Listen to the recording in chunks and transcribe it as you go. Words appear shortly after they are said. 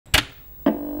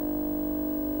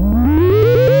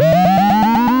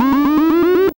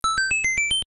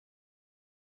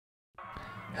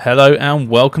Hello and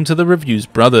welcome to the Reviews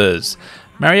Brothers.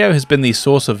 Mario has been the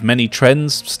source of many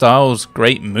trends, styles,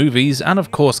 great movies, and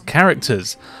of course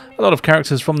characters. A lot of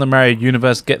characters from the Mario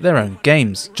universe get their own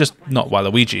games, just not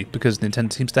Waluigi, because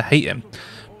Nintendo seems to hate him.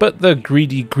 But the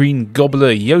greedy green gobbler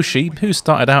Yoshi, who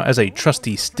started out as a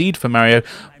trusty steed for Mario,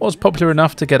 was popular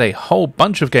enough to get a whole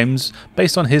bunch of games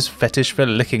based on his fetish for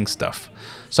licking stuff.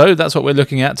 So that's what we're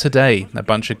looking at today, a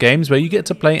bunch of games where you get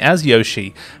to play as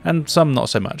Yoshi, and some not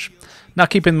so much. Now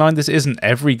keep in mind this isn't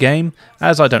every game,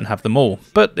 as I don't have them all,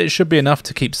 but it should be enough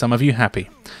to keep some of you happy.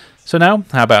 So now,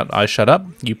 how about I shut up,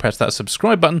 you press that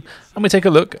subscribe button, and we take a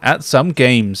look at some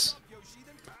games.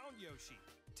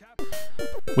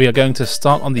 We are going to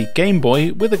start on the Game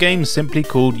Boy with a game simply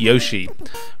called Yoshi.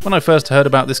 When I first heard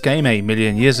about this game a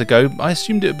million years ago, I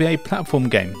assumed it would be a platform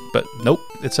game, but nope,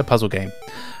 it's a puzzle game.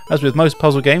 As with most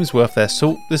puzzle games worth their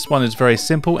salt, this one is very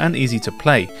simple and easy to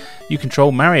play. You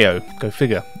control Mario, go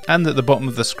figure, and at the bottom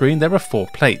of the screen there are 4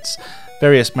 plates.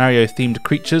 Various Mario themed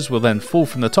creatures will then fall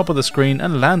from the top of the screen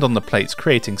and land on the plates,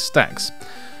 creating stacks.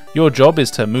 Your job is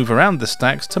to move around the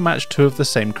stacks to match 2 of the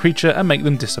same creature and make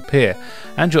them disappear,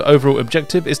 and your overall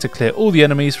objective is to clear all the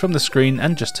enemies from the screen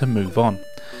and just to move on.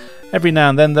 Every now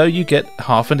and then though you get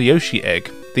half a Yoshi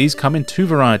egg. These come in 2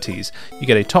 varieties. You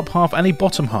get a top half and a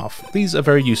bottom half. These are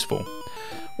very useful.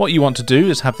 What you want to do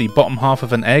is have the bottom half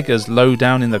of an egg as low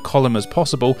down in the column as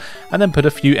possible and then put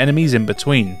a few enemies in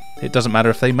between. It doesn't matter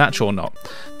if they match or not.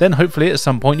 Then hopefully at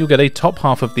some point you'll get a top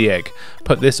half of the egg.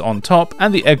 Put this on top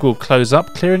and the egg will close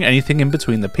up, clearing anything in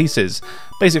between the pieces.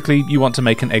 Basically you want to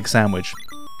make an egg sandwich.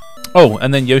 Oh,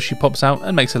 and then Yoshi pops out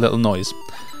and makes a little noise.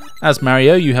 As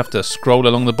Mario, you have to scroll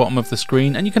along the bottom of the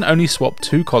screen and you can only swap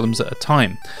 2 columns at a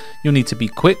time. You'll need to be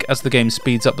quick as the game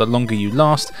speeds up the longer you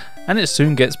last, and it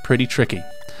soon gets pretty tricky.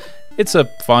 It's a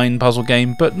fine puzzle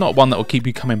game, but not one that will keep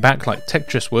you coming back like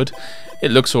Tetris would. It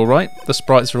looks alright, the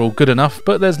sprites are all good enough,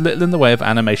 but there's little in the way of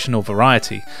animation or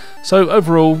variety. So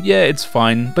overall, yeah, it's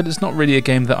fine, but it's not really a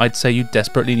game that I'd say you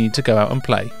desperately need to go out and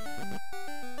play.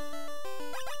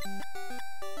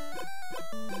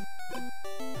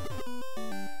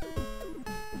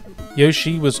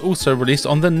 Yoshi was also released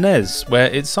on the NES, where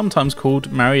it's sometimes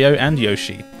called Mario and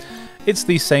Yoshi. It's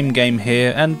the same game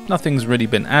here, and nothing's really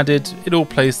been added, it all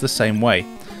plays the same way.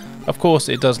 Of course,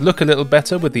 it does look a little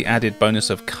better with the added bonus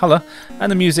of colour,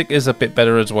 and the music is a bit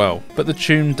better as well, but the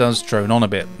tune does drone on a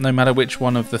bit, no matter which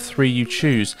one of the 3 you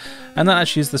choose, and that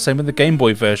actually is the same with the Game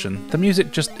Boy version. The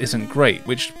music just isn't great,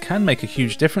 which can make a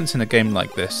huge difference in a game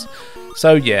like this.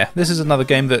 So yeah, this is another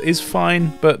game that is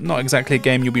fine, but not exactly a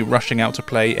game you'll be rushing out to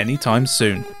play anytime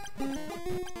soon.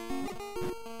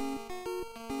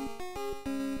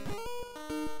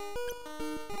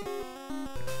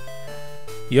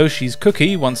 Yoshi's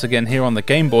Cookie, once again here on the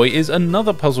Game Boy, is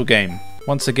another puzzle game.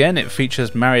 Once again it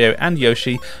features Mario and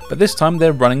Yoshi, but this time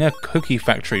they're running a cookie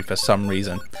factory for some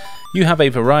reason. You have a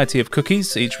variety of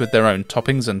cookies, each with their own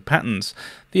toppings and patterns.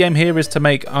 The aim here is to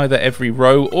make either every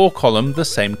row or column the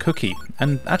same cookie,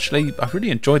 and actually I really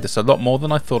enjoyed this a lot more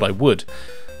than I thought I would.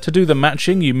 To do the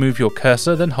matching, you move your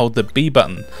cursor, then hold the B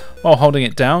button. While holding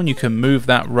it down, you can move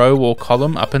that row or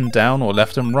column up and down or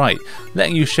left and right,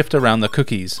 letting you shift around the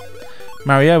cookies.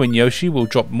 Mario and Yoshi will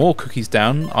drop more cookies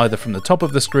down, either from the top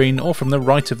of the screen or from the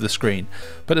right of the screen,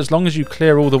 but as long as you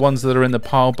clear all the ones that are in the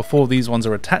pile before these ones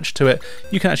are attached to it,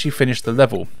 you can actually finish the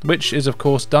level, which is of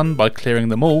course done by clearing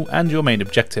them all and your main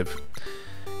objective.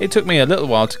 It took me a little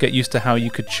while to get used to how you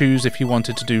could choose if you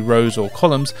wanted to do rows or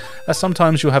columns, as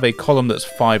sometimes you'll have a column that's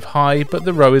 5 high but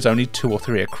the row is only 2 or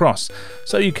 3 across,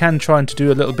 so you can try to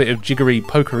do a little bit of jiggery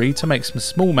pokery to make some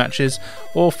small matches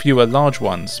or fewer large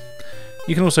ones.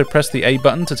 You can also press the A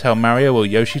button to tell Mario or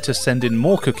Yoshi to send in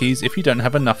more cookies if you don't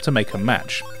have enough to make a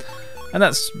match. And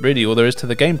that's really all there is to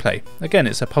the gameplay. Again,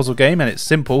 it's a puzzle game and it's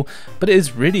simple, but it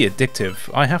is really addictive.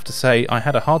 I have to say, I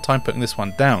had a hard time putting this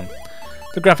one down.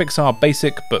 The graphics are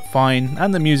basic but fine,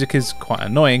 and the music is quite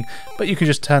annoying, but you can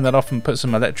just turn that off and put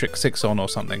some Electric Six on or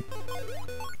something.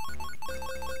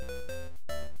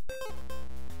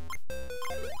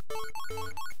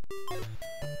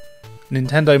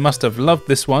 Nintendo must have loved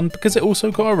this one because it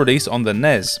also got a release on the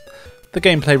NES. The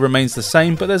gameplay remains the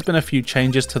same, but there's been a few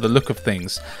changes to the look of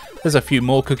things. There's a few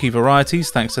more cookie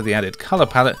varieties thanks to the added colour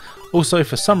palette. Also,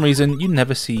 for some reason, you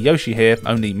never see Yoshi here,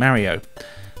 only Mario.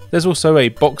 There's also a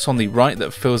box on the right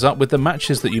that fills up with the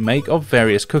matches that you make of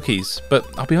various cookies, but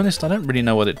I'll be honest, I don't really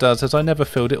know what it does as I never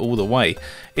filled it all the way.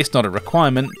 It's not a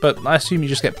requirement, but I assume you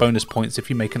just get bonus points if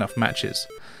you make enough matches.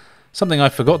 Something I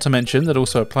forgot to mention that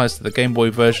also applies to the Game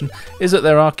Boy version is that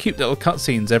there are cute little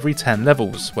cutscenes every 10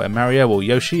 levels, where Mario or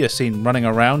Yoshi are seen running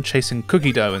around chasing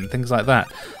cookie dough and things like that.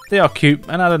 They are cute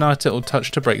and add a nice little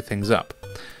touch to break things up.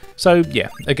 So yeah,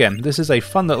 again, this is a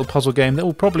fun little puzzle game that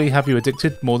will probably have you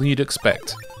addicted more than you'd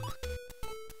expect.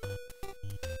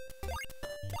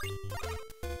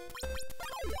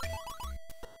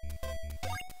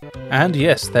 And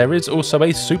yes, there is also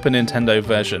a Super Nintendo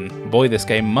version. Boy, this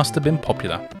game must have been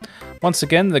popular. Once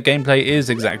again, the gameplay is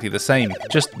exactly the same,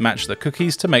 just match the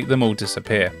cookies to make them all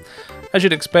disappear. As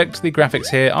you'd expect, the graphics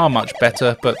here are much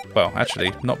better, but, well,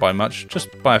 actually, not by much, just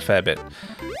by a fair bit.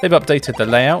 They've updated the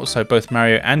layout, so both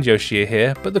Mario and Yoshi are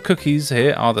here, but the cookies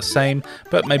here are the same,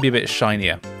 but maybe a bit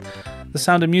shinier. The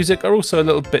sound and music are also a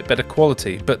little bit better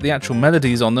quality, but the actual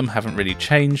melodies on them haven't really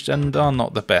changed and are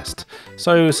not the best.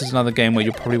 So this is another game where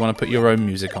you'll probably want to put your own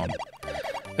music on.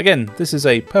 Again, this is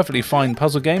a perfectly fine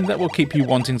puzzle game that will keep you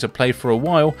wanting to play for a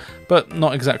while, but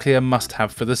not exactly a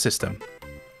must-have for the system.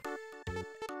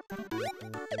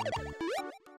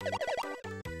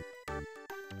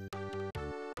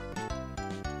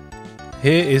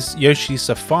 Here is Yoshi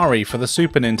Safari for the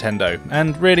Super Nintendo,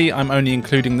 and really I'm only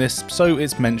including this so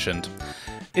it's mentioned.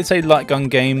 It's a light gun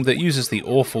game that uses the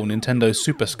awful Nintendo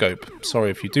Super Scope. Sorry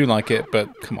if you do like it, but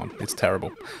come on, it's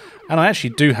terrible. And I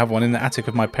actually do have one in the attic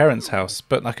of my parents' house,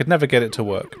 but I could never get it to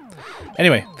work.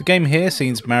 Anyway, the game here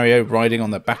sees Mario riding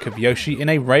on the back of Yoshi in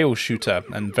a rail shooter,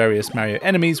 and various Mario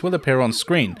enemies will appear on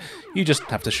screen. You just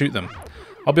have to shoot them.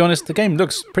 I'll be honest, the game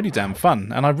looks pretty damn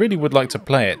fun, and I really would like to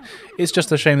play it. It's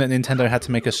just a shame that Nintendo had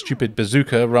to make a stupid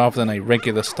bazooka rather than a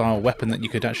regular style weapon that you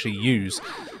could actually use.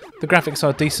 The graphics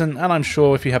are decent, and I'm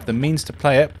sure if you have the means to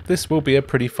play it, this will be a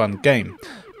pretty fun game.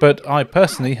 But I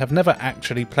personally have never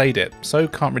actually played it, so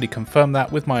can't really confirm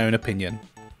that with my own opinion.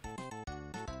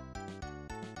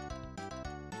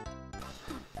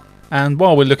 And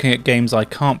while we're looking at games I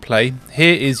can't play,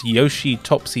 here is Yoshi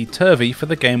Topsy Turvy for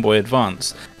the Game Boy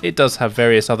Advance. It does have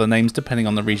various other names depending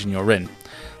on the region you're in.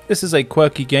 This is a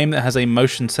quirky game that has a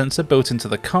motion sensor built into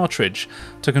the cartridge.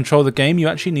 To control the game, you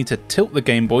actually need to tilt the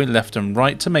Game Boy left and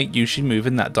right to make Yoshi move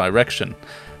in that direction.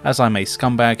 As I'm a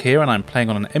scumbag here and I'm playing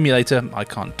on an emulator, I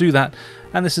can't do that,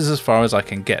 and this is as far as I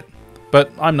can get. But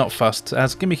I'm not fussed,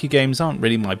 as gimmicky games aren't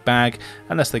really my bag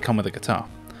unless they come with a guitar.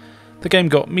 The game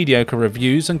got mediocre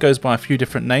reviews and goes by a few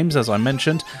different names as I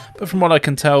mentioned, but from what I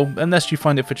can tell, unless you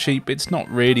find it for cheap, it's not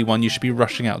really one you should be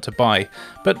rushing out to buy.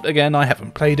 But again, I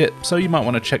haven't played it, so you might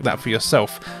want to check that for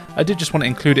yourself. I did just want to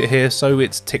include it here so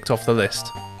it's ticked off the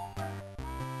list.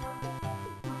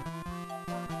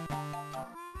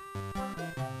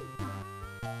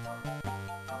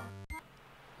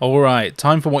 Alright,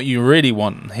 time for what you really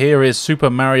want. Here is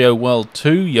Super Mario World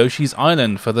 2 Yoshi's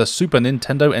Island for the Super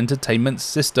Nintendo Entertainment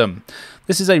System.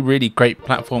 This is a really great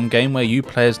platform game where you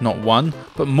play as not one,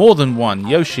 but more than one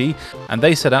Yoshi, and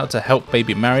they set out to help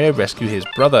baby Mario rescue his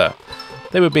brother.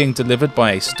 They were being delivered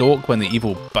by a stork when the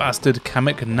evil bastard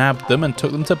Kamek nabbed them and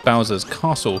took them to Bowser's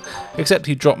castle, except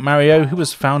he dropped Mario, who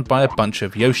was found by a bunch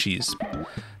of Yoshis.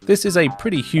 This is a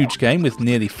pretty huge game with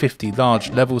nearly 50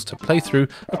 large levels to play through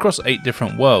across 8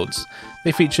 different worlds.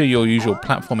 They feature your usual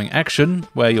platforming action,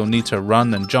 where you'll need to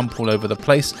run and jump all over the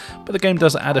place, but the game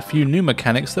does add a few new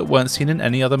mechanics that weren't seen in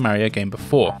any other Mario game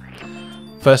before.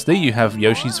 Firstly, you have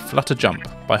Yoshi's Flutter Jump.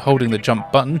 By holding the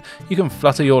jump button, you can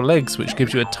flutter your legs, which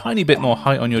gives you a tiny bit more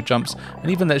height on your jumps and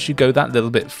even lets you go that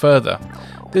little bit further.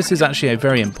 This is actually a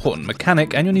very important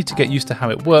mechanic, and you'll need to get used to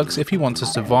how it works if you want to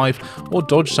survive or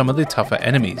dodge some of the tougher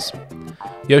enemies.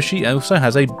 Yoshi also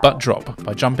has a butt drop.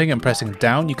 By jumping and pressing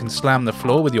down, you can slam the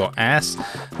floor with your ass.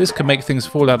 This can make things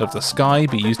fall out of the sky,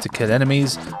 be used to kill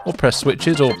enemies, or press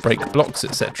switches or break blocks,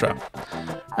 etc.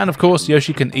 And of course,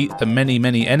 Yoshi can eat the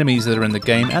many enemies that are in the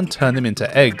game and turn them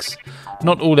into eggs.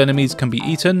 Not all enemies can be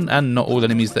eaten, and not all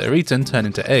enemies that are eaten turn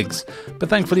into eggs, but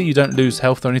thankfully you don't lose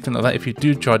health or anything like that if you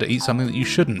do try to eat something that you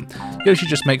shouldn't. Yoshi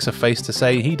just makes a face to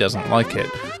say he doesn't like it,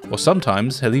 or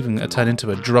sometimes he'll even turn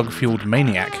into a drug-fueled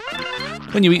maniac.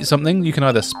 When you eat something, you can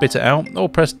either spit it out or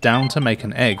press down to make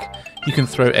an egg. You can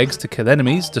throw eggs to kill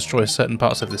enemies, destroy certain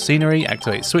parts of the scenery,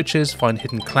 activate switches, find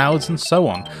hidden clouds, and so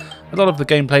on. A lot of the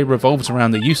gameplay revolves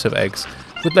around the use of eggs,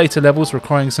 with later levels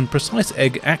requiring some precise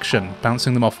egg action,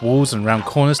 bouncing them off walls and round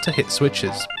corners to hit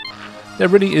switches. There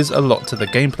really is a lot to the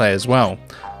gameplay as well.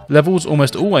 Levels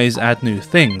almost always add new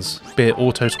things, be it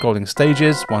auto-scrolling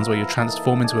stages, ones where you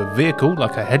transform into a vehicle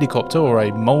like a helicopter or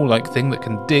a mole-like thing that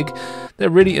can dig. There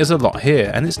really is a lot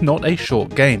here, and it's not a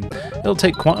short game. It'll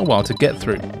take quite a while to get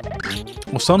through.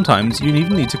 Or sometimes you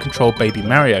even need to control baby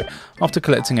Mario after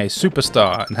collecting a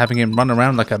superstar and having him run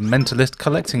around like a mentalist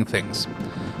collecting things.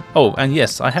 Oh, and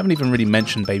yes, I haven't even really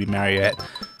mentioned Baby Mario yet,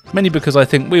 mainly because I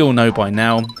think we all know by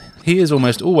now, he is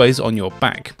almost always on your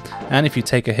back, and if you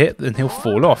take a hit then he'll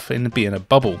fall off and be in a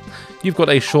bubble. You've got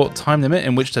a short time limit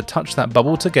in which to touch that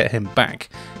bubble to get him back.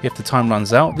 If the time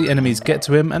runs out, the enemies get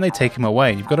to him and they take him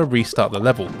away and you've got to restart the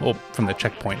level, or from the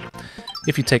checkpoint.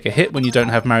 If you take a hit when you don't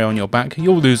have Mario on your back,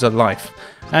 you'll lose a life.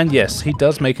 And yes, he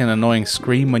does make an annoying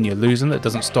scream when you lose him that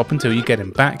doesn't stop until you get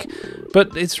him back,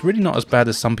 but it's really not as bad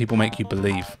as some people make you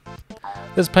believe.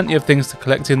 There's plenty of things to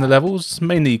collect in the levels,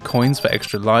 mainly coins for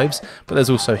extra lives, but there's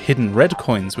also hidden red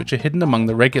coins which are hidden among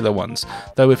the regular ones,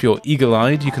 though if you're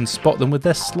eagle-eyed you can spot them with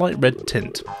their slight red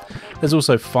tint. There's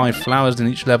also 5 flowers in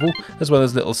each level, as well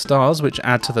as little stars which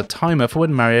add to the timer for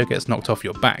when Mario gets knocked off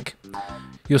your back.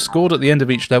 You're scored at the end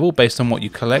of each level based on what you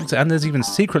collect, and there's even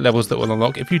secret levels that will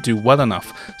unlock if you do well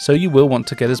enough, so you will want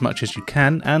to get as much as you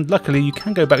can, and luckily you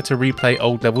can go back to replay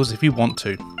old levels if you want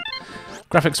to.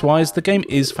 Graphics wise, the game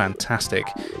is fantastic.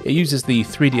 It uses the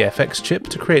 3DFX chip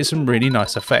to create some really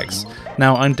nice effects.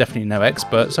 Now, I'm definitely no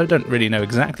expert, so I don't really know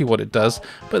exactly what it does,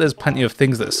 but there's plenty of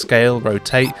things that scale,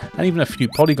 rotate, and even a few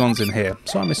polygons in here,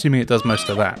 so I'm assuming it does most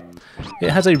of that.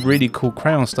 It has a really cool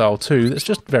crayon style too that's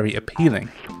just very appealing.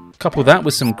 Couple that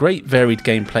with some great varied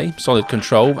gameplay, solid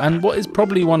control, and what is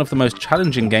probably one of the most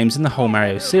challenging games in the whole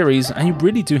Mario series, and you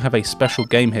really do have a special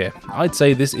game here. I'd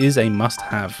say this is a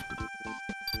must-have.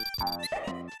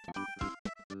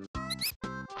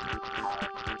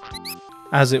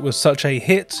 As it was such a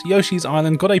hit, Yoshi's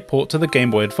Island got a port to the Game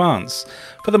Boy Advance.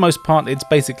 For the most part, it's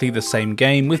basically the same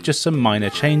game with just some minor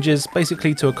changes,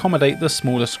 basically to accommodate the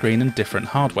smaller screen and different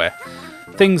hardware.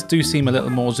 Things do seem a little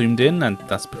more zoomed in, and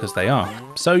that's because they are,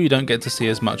 so you don't get to see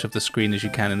as much of the screen as you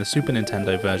can in the Super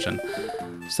Nintendo version.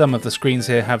 Some of the screens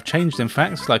here have changed in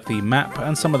fact, like the map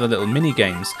and some of the little mini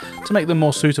games, to make them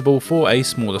more suitable for a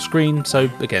smaller screen, so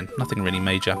again, nothing really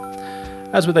major.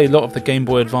 As with a lot of the Game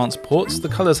Boy Advance ports, the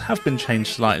colours have been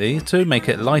changed slightly to make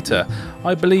it lighter.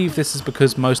 I believe this is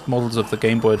because most models of the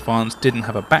Game Boy Advance didn't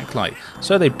have a backlight,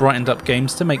 so they brightened up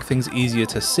games to make things easier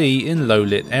to see in low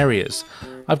lit areas.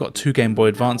 I've got 2 Game Boy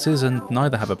Advances and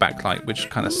neither have a backlight, which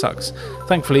kinda sucks.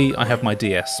 Thankfully I have my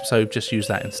DS, so just use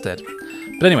that instead.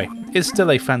 But anyway, it's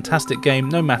still a fantastic game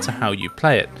no matter how you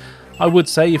play it. I would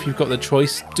say if you've got the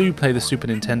choice, do play the Super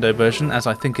Nintendo version, as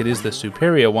I think it is the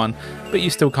superior one, but you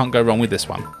still can't go wrong with this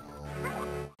one.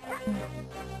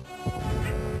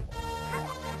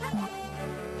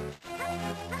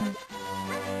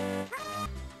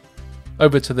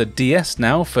 Over to the DS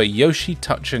now for Yoshi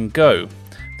Touch and Go.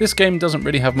 This game doesn't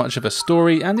really have much of a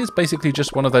story and is basically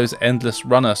just one of those endless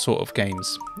runner sort of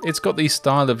games. It's got the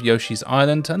style of Yoshi's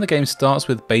Island, and the game starts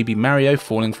with Baby Mario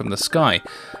falling from the sky.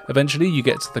 Eventually you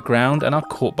get to the ground and are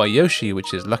caught by Yoshi,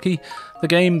 which is lucky. The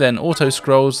game then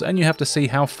auto-scrolls and you have to see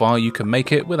how far you can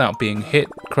make it without being hit,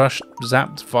 crushed,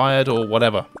 zapped, fired or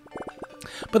whatever.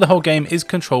 But the whole game is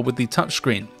controlled with the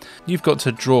touchscreen. You've got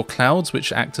to draw clouds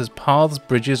which act as paths,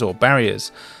 bridges or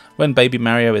barriers. When Baby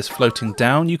Mario is floating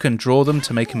down, you can draw them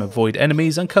to make him avoid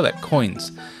enemies and collect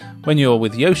coins. When you're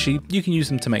with Yoshi, you can use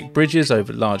them to make bridges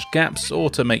over large gaps, or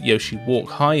to make Yoshi walk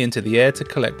high into the air to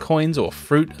collect coins or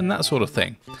fruit and that sort of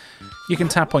thing. You can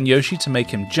tap on Yoshi to make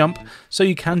him jump, so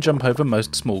you can jump over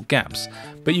most small gaps,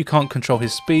 but you can't control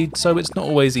his speed, so it's not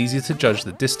always easy to judge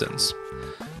the distance.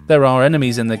 There are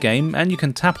enemies in the game, and you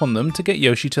can tap on them to get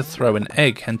Yoshi to throw an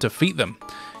egg and defeat them.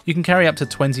 You can carry up to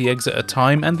 20 eggs at a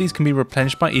time, and these can be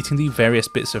replenished by eating the various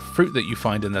bits of fruit that you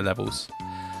find in the levels.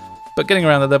 But getting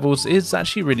around the levels is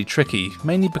actually really tricky,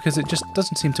 mainly because it just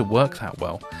doesn't seem to work that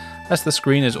well. As the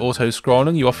screen is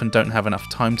auto-scrolling, you often don't have enough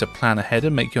time to plan ahead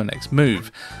and make your next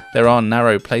move. There are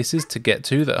narrow places to get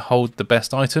to that hold the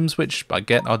best items, which I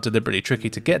get are deliberately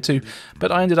tricky to get to,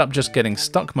 but I ended up just getting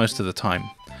stuck most of the time.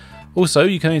 Also,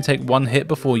 you can only take one hit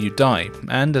before you die,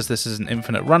 and as this is an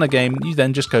infinite runner game, you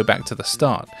then just go back to the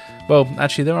start. Well,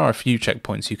 actually there are a few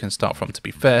checkpoints you can start from to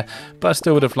be fair, but I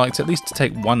still would have liked at least to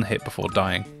take one hit before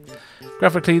dying.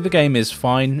 Graphically, the game is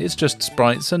fine, it's just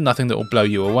sprites and nothing that will blow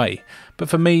you away, but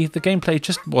for me, the gameplay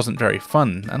just wasn't very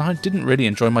fun, and I didn't really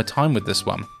enjoy my time with this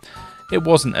one. It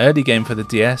was an early game for the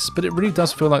DS, but it really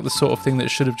does feel like the sort of thing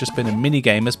that should have just been a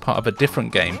mini-game as part of a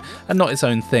different game, and not its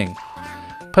own thing.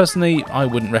 Personally, I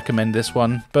wouldn't recommend this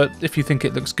one, but if you think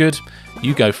it looks good,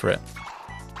 you go for it.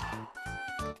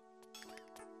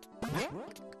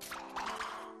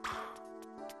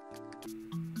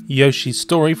 Yoshi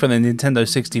Story for the Nintendo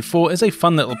 64 is a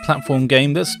fun little platform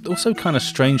game that's also kind of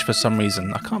strange for some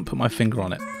reason. I can't put my finger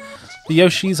on it. The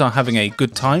Yoshis are having a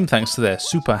good time thanks to their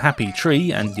super happy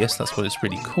tree, and yes, that's what it's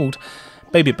really called.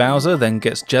 Baby Bowser then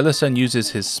gets jealous and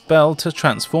uses his spell to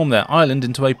transform their island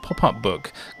into a pop-up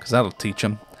book, because that'll teach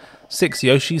him. 6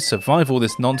 Yoshis survive all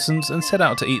this nonsense and set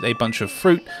out to eat a bunch of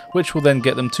fruit, which will then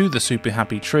get them to the super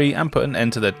happy tree and put an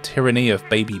end to the tyranny of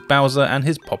baby Bowser and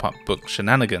his pop-up book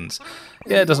shenanigans.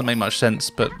 Yeah, it doesn't make much sense,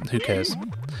 but who cares.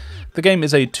 The game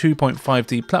is a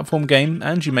 2.5D platform game,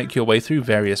 and you make your way through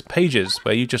various pages,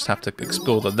 where you just have to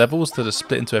explore the levels that are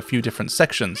split into a few different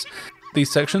sections.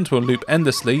 These sections will loop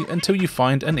endlessly until you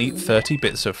find and eat 30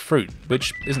 bits of fruit,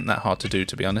 which isn't that hard to do,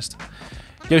 to be honest.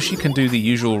 Yoshi can do the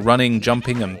usual running,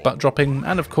 jumping and butt dropping,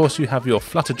 and of course you have your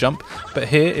flutter jump, but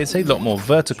here it's a lot more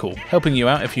vertical, helping you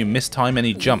out if you mistime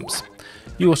any jumps.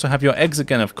 You also have your eggs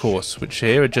again, of course, which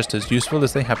here are just as useful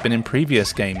as they have been in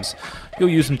previous games. You'll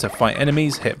use them to fight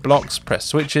enemies, hit blocks, press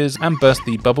switches, and burst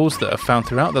the bubbles that are found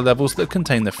throughout the levels that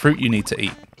contain the fruit you need to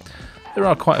eat. There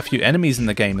are quite a few enemies in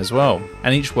the game as well,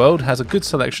 and each world has a good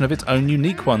selection of its own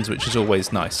unique ones, which is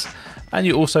always nice. And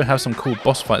you also have some cool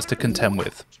boss fights to contend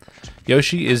with.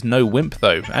 Yoshi is no wimp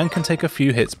though, and can take a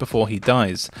few hits before he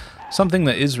dies. Something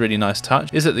that is really nice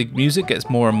touch is that the music gets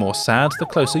more and more sad the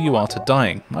closer you are to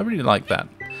dying. I really like that.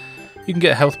 You can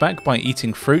get health back by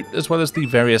eating fruit, as well as the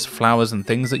various flowers and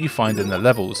things that you find in the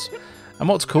levels. And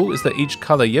what's cool is that each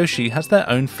colour Yoshi has their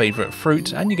own favourite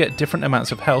fruit, and you get different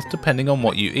amounts of health depending on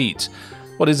what you eat.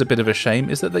 What is a bit of a shame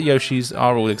is that the Yoshis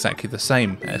are all exactly the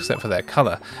same, except for their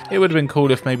colour. It would have been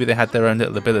cool if maybe they had their own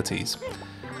little abilities.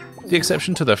 The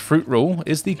exception to the fruit rule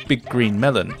is the big green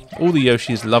melon. All the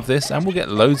Yoshis love this and will get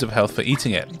loads of health for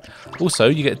eating it. Also,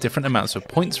 you get different amounts of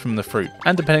points from the fruit,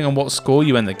 and depending on what score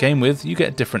you end the game with, you get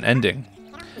a different ending.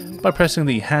 By pressing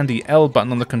the handy L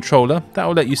button on the controller, that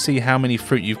will let you see how many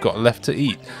fruit you've got left to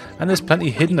eat, and there's plenty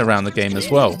hidden around the game as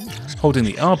well. Holding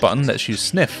the R button lets you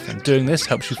sniff, and doing this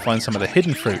helps you find some of the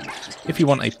hidden fruit. If you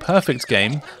want a perfect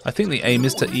game, I think the aim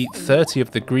is to eat 30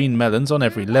 of the green melons on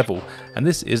every level, and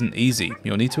this isn't easy,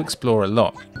 you'll need to explore a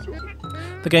lot.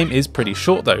 The game is pretty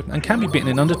short though, and can be beaten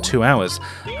in under 2 hours.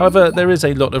 However, there is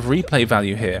a lot of replay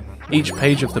value here. Each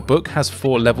page of the book has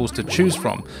 4 levels to choose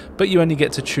from, but you only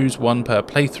get to choose 1 per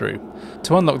playthrough.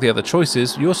 To unlock the other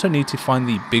choices, you also need to find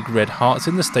the big red hearts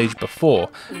in the stage before,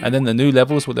 and then the new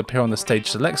levels will appear on the stage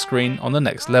select screen on the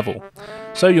next level.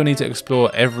 So you'll need to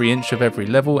explore every inch of every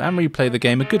level and replay the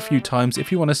game a good few times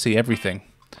if you want to see everything.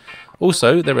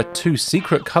 Also, there are 2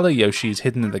 secret colour Yoshis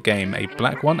hidden in the game, a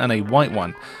black one and a white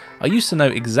one. I used to know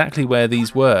exactly where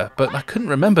these were, but I couldn't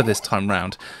remember this time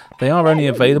round. They are only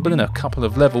available in a couple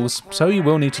of levels, so you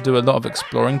will need to do a lot of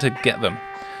exploring to get them.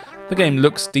 The game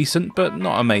looks decent, but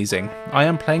not amazing. I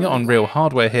am playing it on real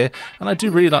hardware here, and I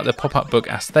do really like the pop-up book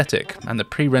aesthetic, and the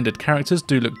pre-rendered characters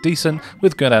do look decent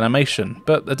with good animation,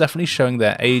 but they're definitely showing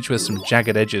their age with some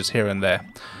jagged edges here and there.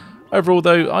 Overall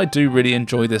though, I do really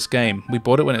enjoy this game. We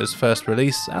bought it when it was first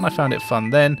released, and I found it fun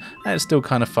then, and it's still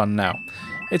kind of fun now.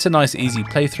 It's a nice easy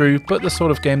playthrough, but the sort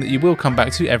of game that you will come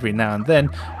back to every now and then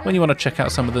when you want to check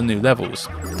out some of the new levels.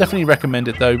 Definitely recommend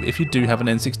it though if you do have an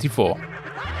N64.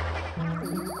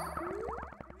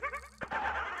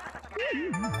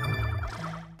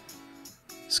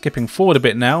 Skipping forward a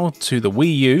bit now to the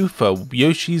Wii U for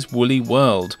Yoshi's Woolly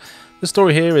World. The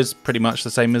story here is pretty much the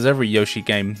same as every Yoshi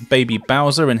game. Baby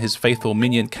Bowser and his faithful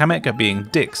minion Kamek are being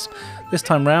dicks. This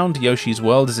time round, Yoshi's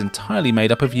world is entirely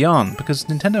made up of yarn, because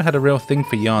Nintendo had a real thing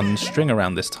for yarn and string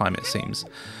around this time it seems.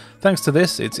 Thanks to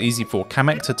this, it's easy for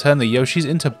Kamek to turn the Yoshis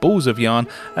into balls of yarn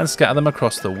and scatter them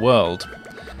across the world.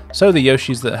 So the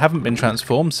Yoshis that haven't been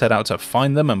transformed set out to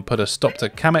find them and put a stop to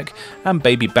Kamek and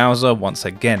Baby Bowser once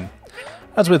again.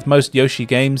 As with most Yoshi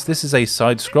games, this is a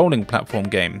side-scrolling platform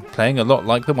game, playing a lot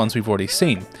like the ones we've already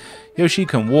seen. Yoshi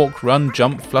can walk, run,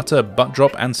 jump, flutter, butt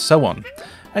drop and so on.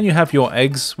 And you have your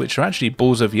eggs, which are actually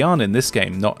balls of yarn in this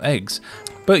game, not eggs.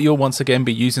 But you'll once again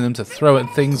be using them to throw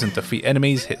at things and defeat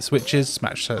enemies, hit switches,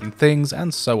 smash certain things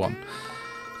and so on.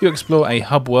 You explore a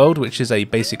hub world, which is a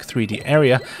basic 3D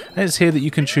area, and it's here that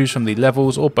you can choose from the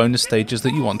levels or bonus stages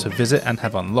that you want to visit and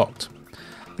have unlocked.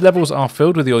 The levels are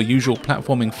filled with your usual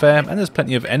platforming fare, and there's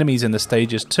plenty of enemies in the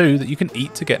stages too that you can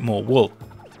eat to get more wool.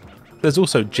 There's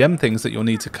also gem things that you'll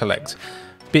need to collect.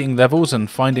 Beating levels and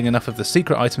finding enough of the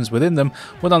secret items within them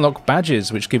will unlock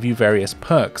badges which give you various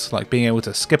perks, like being able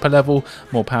to skip a level,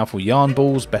 more powerful yarn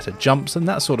balls, better jumps and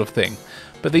that sort of thing.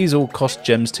 But these all cost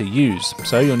gems to use,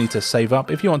 so you'll need to save up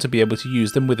if you want to be able to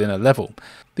use them within a level.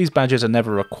 These badges are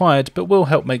never required, but will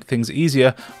help make things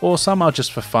easier, or some are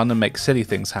just for fun and make silly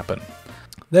things happen.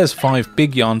 There's 5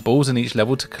 big yarn balls in each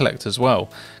level to collect as well.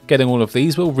 Getting all of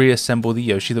these will reassemble the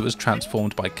Yoshi that was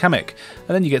transformed by Kamek, and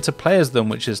then you get to play as them,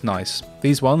 which is nice.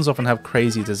 These ones often have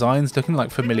crazy designs looking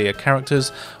like familiar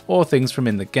characters or things from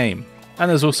in the game. And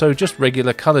there's also just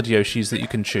regular coloured Yoshis that you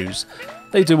can choose.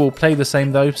 They do all play the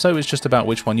same though, so it's just about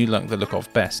which one you like the look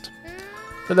of best.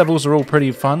 The levels are all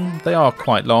pretty fun. They are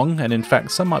quite long, and in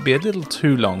fact some might be a little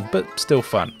too long, but still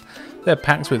fun. They're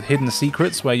packed with hidden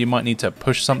secrets where you might need to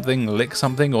push something, lick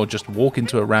something, or just walk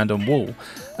into a random wall,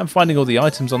 and finding all the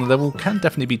items on the level can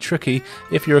definitely be tricky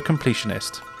if you're a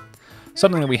completionist.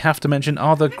 Something that we have to mention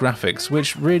are the graphics,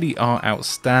 which really are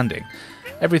outstanding.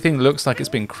 Everything looks like it's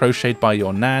been crocheted by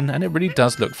your nan, and it really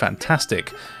does look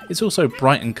fantastic. It's also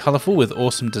bright and colourful with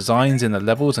awesome designs in the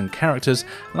levels and characters,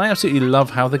 and I absolutely love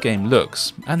how the game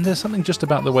looks. And there's something just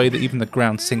about the way that even the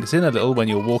ground sinks in a little when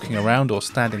you're walking around or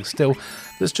standing still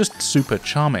that's just super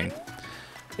charming.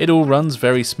 It all runs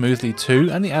very smoothly too,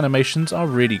 and the animations are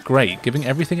really great, giving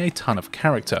everything a ton of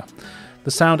character.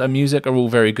 The sound and music are all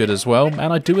very good as well,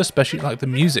 and I do especially like the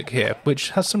music here, which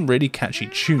has some really catchy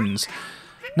tunes.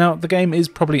 Now, the game is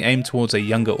probably aimed towards a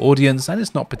younger audience and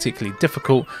it's not particularly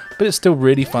difficult, but it's still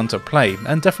really fun to play,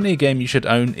 and definitely a game you should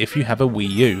own if you have a Wii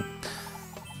U.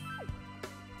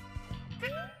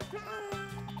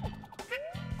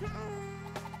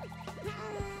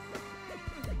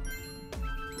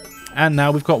 And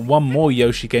now we've got one more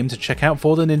Yoshi game to check out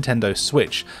for the Nintendo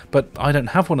Switch, but I don't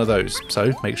have one of those,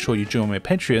 so make sure you join my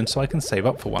Patreon so I can save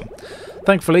up for one.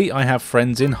 Thankfully, I have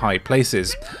friends in high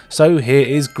places, so here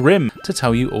is Grim to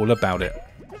tell you all about it.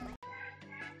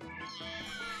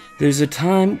 There's a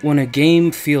time when a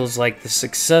game feels like the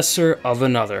successor of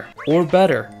another, or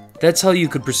better. That's how you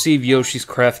could perceive Yoshi's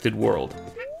Crafted World.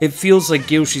 It feels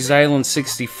like Yoshi's Island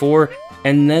 64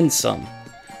 and then some,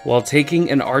 while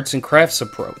taking an arts and crafts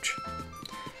approach.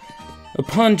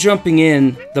 Upon jumping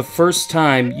in the first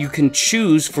time, you can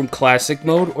choose from classic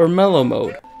mode or mellow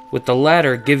mode, with the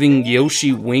latter giving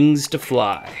Yoshi wings to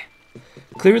fly.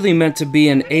 Clearly meant to be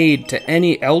an aid to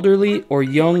any elderly or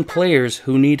young players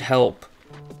who need help.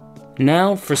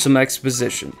 Now for some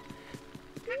exposition.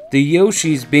 The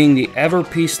Yoshis being the ever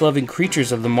peace-loving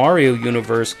creatures of the Mario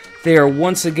universe, they are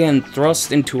once again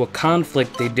thrust into a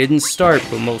conflict they didn't start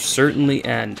but most certainly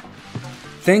end.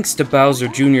 Thanks to Bowser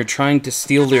Jr. trying to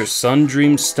steal their Sun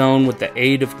Dream Stone with the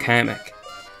aid of Kamek.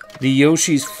 The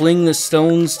Yoshis fling the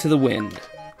stones to the wind.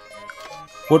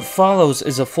 What follows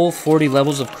is a full 40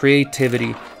 levels of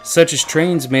creativity, such as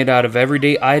trains made out of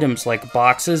everyday items like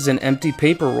boxes and empty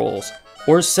paper rolls,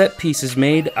 or set pieces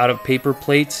made out of paper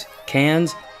plates,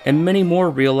 cans, and many more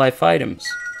real-life items.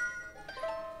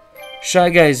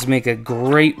 Shy Guys make a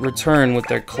great return with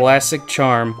their classic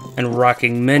charm and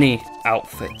rocking many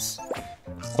outfits.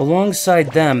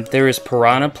 Alongside them, there is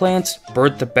Piranha Plants,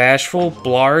 Bert the Bashful,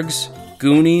 Blargs,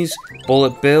 Goonies,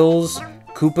 Bullet Bills,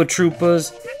 Koopa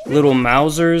Troopas, Little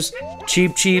Mousers,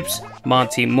 Cheep Cheeps,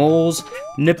 Monty Moles,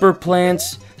 Nipper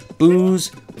Plants, Boos,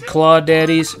 Claw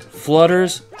Daddies,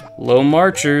 Flutters, Low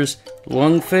Marchers,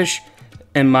 Lungfish,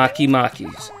 and Maki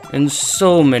Makis, and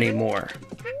so many more.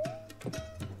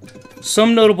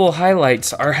 Some notable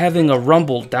highlights are having a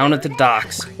rumble down at the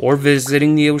docks, or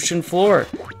visiting the ocean floor,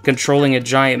 controlling a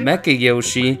giant mecha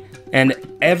Yoshi, and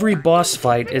every boss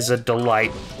fight is a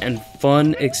delight and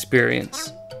fun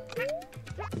experience.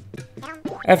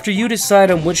 After you decide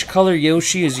on which color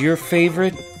Yoshi is your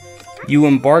favorite, you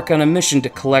embark on a mission to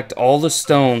collect all the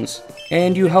stones,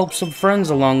 and you help some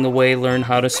friends along the way learn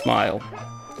how to smile.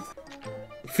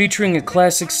 Featuring a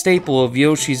classic staple of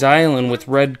Yoshi's Island with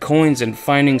red coins and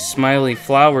finding smiley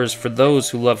flowers for those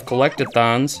who love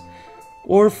collectathons,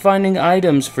 or finding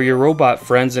items for your robot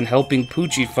friends and helping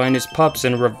Poochie find his pups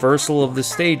in a reversal of the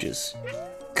stages.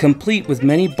 Complete with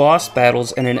many boss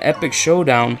battles and an epic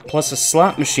showdown, plus a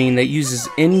slot machine that uses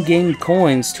in-game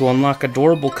coins to unlock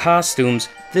adorable costumes,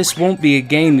 this won't be a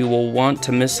game you will want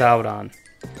to miss out on.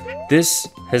 This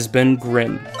has been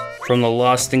Grim from the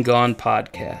Lost and Gone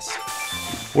podcast,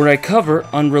 where I cover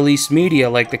unreleased media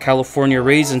like the California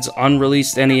Raisins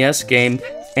unreleased NES game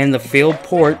and the failed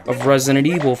port of Resident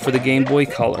Evil for the Game Boy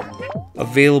Color.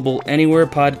 Available anywhere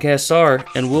podcasts are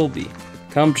and will be.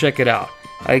 Come check it out.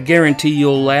 I guarantee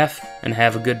you'll laugh and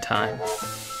have a good time.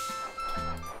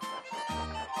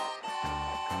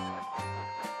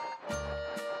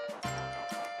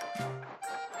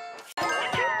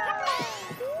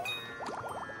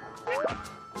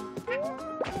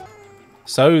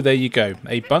 So there you go,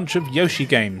 a bunch of Yoshi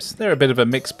games. They're a bit of a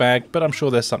mixed bag, but I'm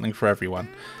sure there's something for everyone.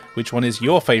 Which one is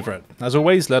your favourite? As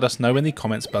always, let us know in the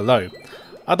comments below.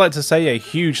 I'd like to say a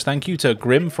huge thank you to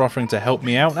Grim for offering to help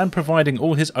me out and providing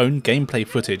all his own gameplay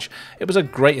footage. It was a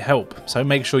great help, so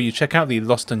make sure you check out the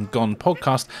Lost and Gone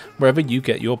podcast wherever you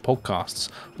get your podcasts.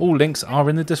 All links are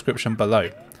in the description below.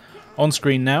 On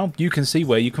screen now, you can see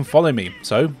where you can follow me,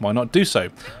 so why not do so?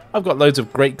 I've got loads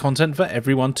of great content for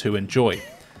everyone to enjoy.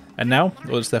 And now,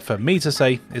 all that's left for me to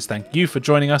say is thank you for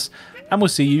joining us, and we'll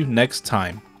see you next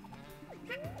time.